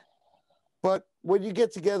 Yeah. But when you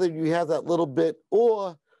get together and you have that little bit,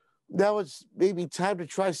 or now it's maybe time to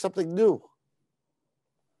try something new.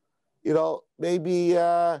 Maybe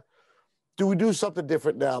do we do something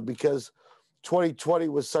different now? Because 2020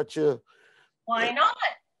 was such a... Why not?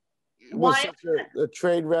 It was such a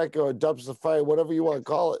train wreck or a dumpster fire, whatever you want to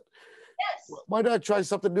call it. Yes. Why not try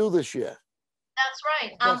something new this year? That's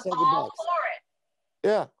right. I'm all for it.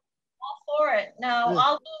 Yeah. All for it. Now,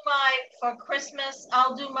 yeah. For Christmas,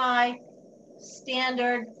 I'll do my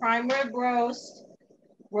standard prime rib roast,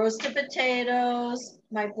 roasted potatoes,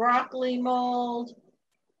 my broccoli mold,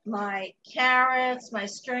 my carrots, my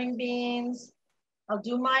string beans. I'll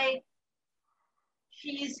do my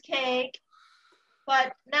cheesecake.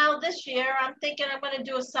 But now this year, I'm thinking I'm going to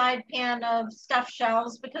do a side pan of stuffed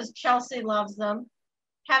shells because Chelsea loves them.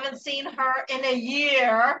 Haven't seen her in a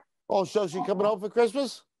year. Oh, so she coming home for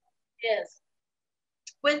Christmas? Yes.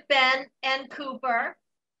 With Ben and Cooper.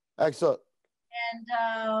 Excellent.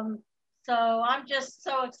 And so I'm just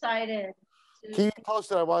so excited. Keep you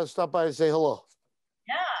posted. I want to stop by and say hello.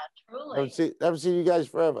 Yeah, truly. Haven't seen you guys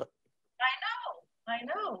forever. I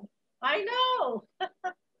know.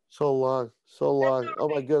 So long. Right. Oh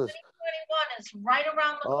my goodness. 2021 is right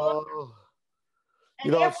around the corner.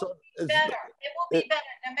 And it will be better. It will be better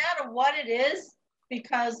no matter what it is,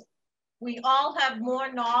 because we all have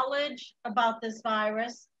more knowledge about this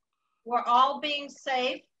virus. We're all being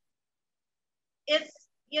safe. It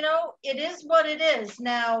is what it is.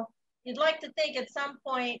 Now, you'd like to think at some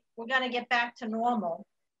point we're going to get back to normal.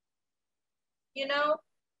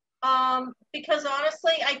 Because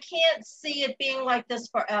honestly, I can't see it being like this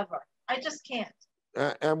forever. I just can't.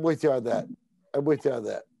 I'm with you on that.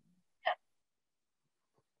 Yeah.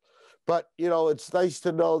 But, it's nice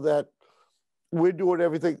to know that we're doing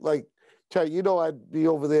everything. Like, I'd be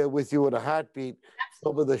over there with you in a heartbeat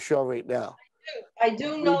over the show right now. I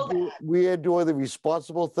do know that. We are doing the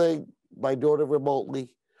responsible thing by doing it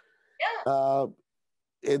remotely. Yeah.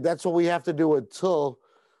 And that's what we have to do until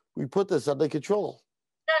we put this under control.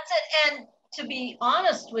 That's it. And to be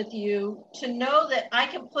honest with you, to know that I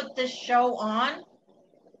can put this show on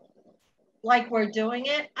like we're doing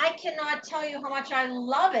it, I cannot tell you how much I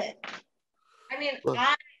love it. I mean,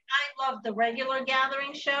 I love the regular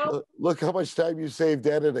gathering show. Look how much time you saved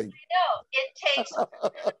editing. I know. It takes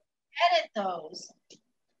edit those.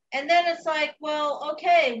 And then it's like, well,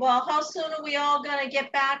 okay, well, how soon are we all going to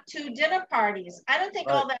get back to dinner parties? I don't think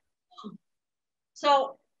all that.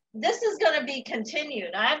 So this is going to be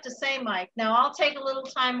continued. I have to say, Mike, now I'll take a little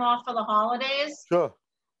time off for the holidays. Sure.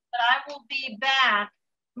 But I will be back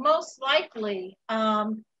most likely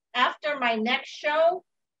after my next show.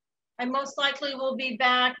 I most likely will be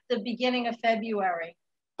back the beginning of February.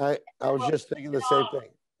 I was just thinking the same thing.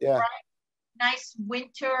 Yeah. Right? Nice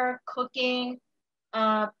winter cooking,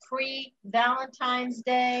 pre-Valentine's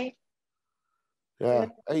Day. Yeah.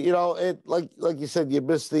 You know, it like you said, you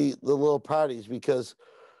miss the little parties because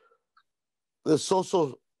the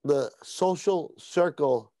social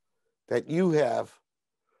circle that you have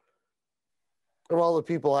are all the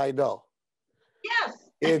people I know. Yes.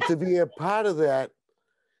 And to be a part of that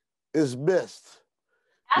is missed.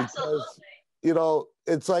 Absolutely. Because, you know,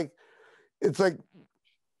 it's like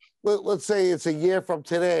let's say it's a year from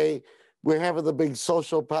today, we're having the big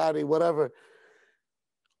social party, whatever.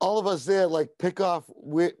 All of us there like pick up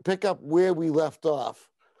where we left off.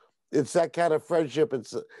 It's that kind of friendship.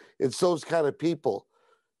 It's those kind of people.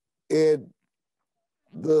 And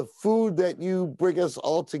the food that you bring us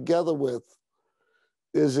all together with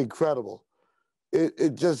is incredible.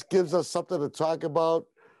 It just gives us something to talk about.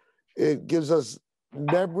 It gives us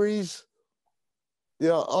memories. You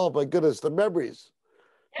know, oh my goodness, the memories.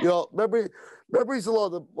 You know, memories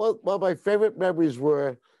alone. One of my favorite memories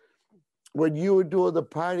were when you were doing the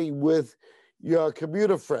party with your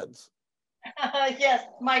commuter friends. Yes,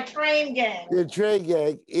 my train gang. Your train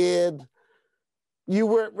gang, and you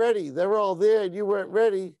weren't ready. They were all there, and you weren't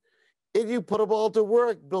ready, and you put them all to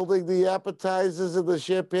work building the appetizers and the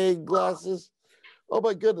champagne glasses. Oh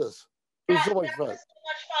my goodness, it was so much fun. That was so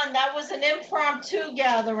much fun. That was an impromptu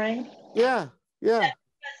gathering. Yeah, yeah.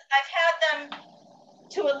 Because I've had them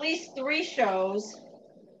to at least 3 shows.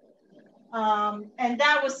 And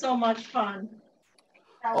that was so much fun.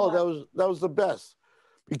 That was the best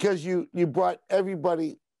because you brought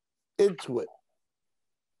everybody into it.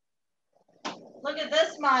 Look at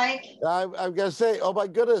this, Mike. I'm gonna say, oh my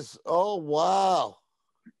goodness, oh wow.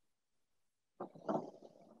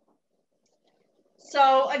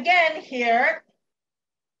 So again, here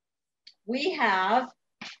we have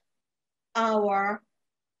our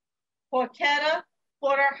Porchetta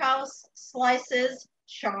Porterhouse slices,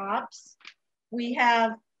 chops. We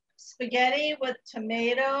have spaghetti with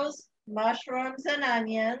tomatoes, mushrooms, and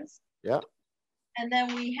onions. Yeah. And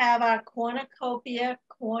then we have our cornucopia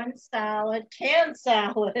corn salad, canned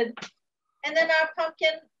salad, and then our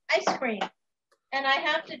pumpkin ice cream. And I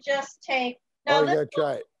have to just take. Now, you gotta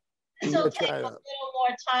try it. This will take a little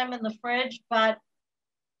more time in the fridge, but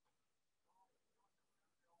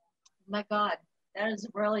my God, that is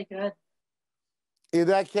really good. Yeah,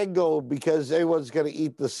 that can go because everyone's going to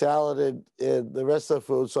eat the salad and the rest of the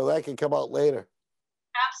food, so that can come out later.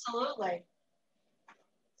 Absolutely.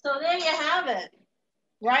 So there you have it.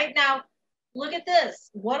 Right now, look at this.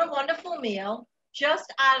 What a wonderful meal,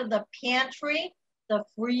 just out of the pantry, the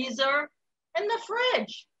freezer, and the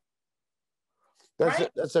fridge.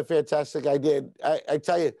 That's a fantastic idea. I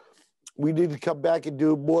tell you, we need to come back and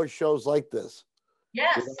do more shows like this.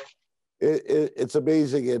 Yes. You know? It's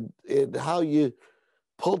amazing and how you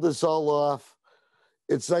pulled this all off.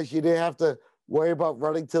 It's nice you didn't have to worry about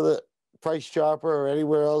running to the Price Chopper or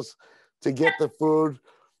anywhere else to get the food.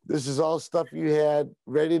 This is all stuff you had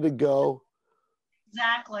ready to go.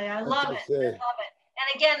 Exactly. I love it. I love it.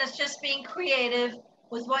 And again, it's just being creative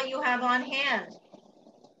with what you have on hand.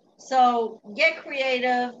 So get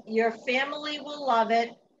creative. Your family will love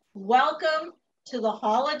it. Welcome to the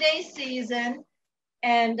holiday season.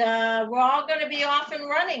 And we're all going to be off and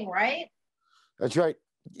running, right? That's right.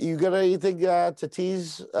 You got anything to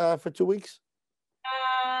tease for 2 weeks?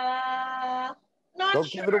 Not Don't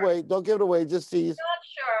sure. give it away. Don't give it away. Just tease. Not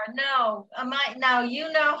sure. No. Now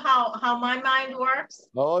you know how my mind works.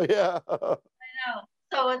 Oh yeah. I know.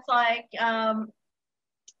 So it's like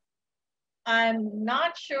I'm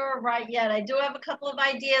not sure right yet. I do have a couple of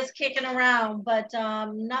ideas kicking around, but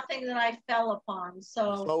nothing that I fell upon.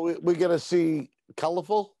 So we're gonna see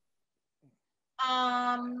colorful.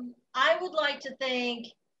 I would like to think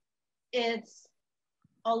it's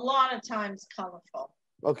a lot of times colorful.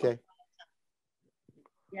 Okay.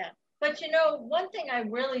 Yeah. But you know, one thing I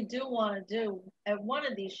really do want to do at one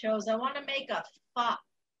of these shows, I want to make a pho.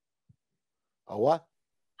 A what?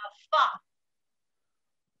 A pho,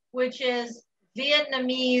 which is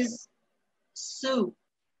Vietnamese soup.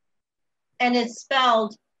 And it's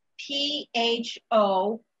spelled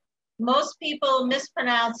Pho. Most people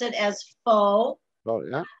mispronounce it as pho. Oh,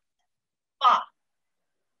 yeah. Pho.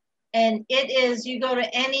 And it is, you go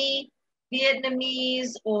to any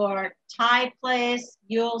Vietnamese or Thai place,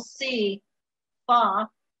 you'll see pho.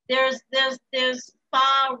 There's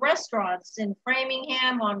pho restaurants in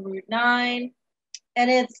Framingham on Route 9. And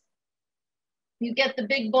it's, you get the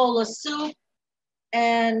big bowl of soup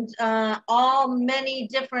and all many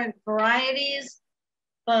different varieties.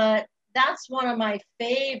 But that's one of my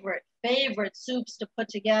favorite soups to put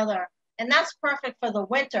together. And that's perfect for the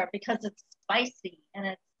winter because it's spicy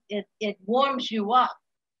and it warms you up.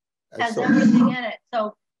 Has everything in it.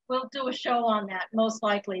 So we'll do a show on that most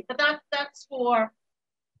likely. But that's for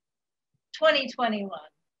 2021.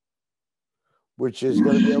 Which is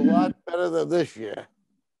going to be a lot better than this year.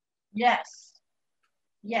 Yes.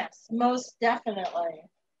 Yes, most definitely.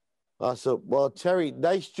 Awesome. Well, Terry,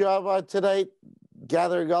 nice job on tonight,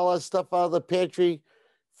 gathering all that stuff out of the pantry,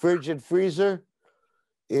 fridge, and freezer.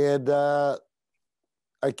 And I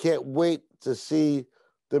can't wait to see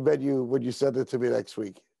the menu when you send it to me next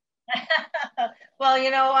week. Well,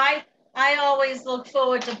 you know, I always look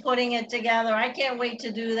forward to putting it together. I can't wait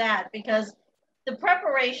to do that because the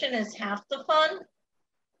preparation is half the fun.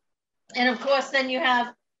 And of course, then you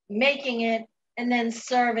have making it and then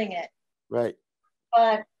serving it. Right.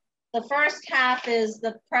 But the first half is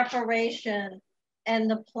the preparation and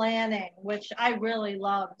the planning, which I really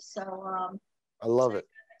love. So I love it.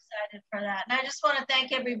 I'm excited for that. And I just want to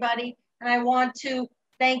thank everybody. And I want to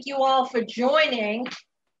thank you all for joining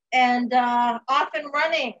and off and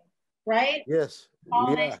running, right? Yes.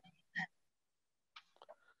 Yeah.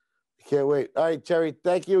 Can't wait. All right, Terry,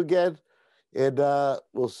 thank you again. And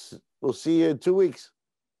we'll see you in 2 weeks.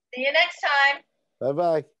 See you next time.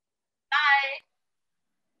 Bye-bye. Bye.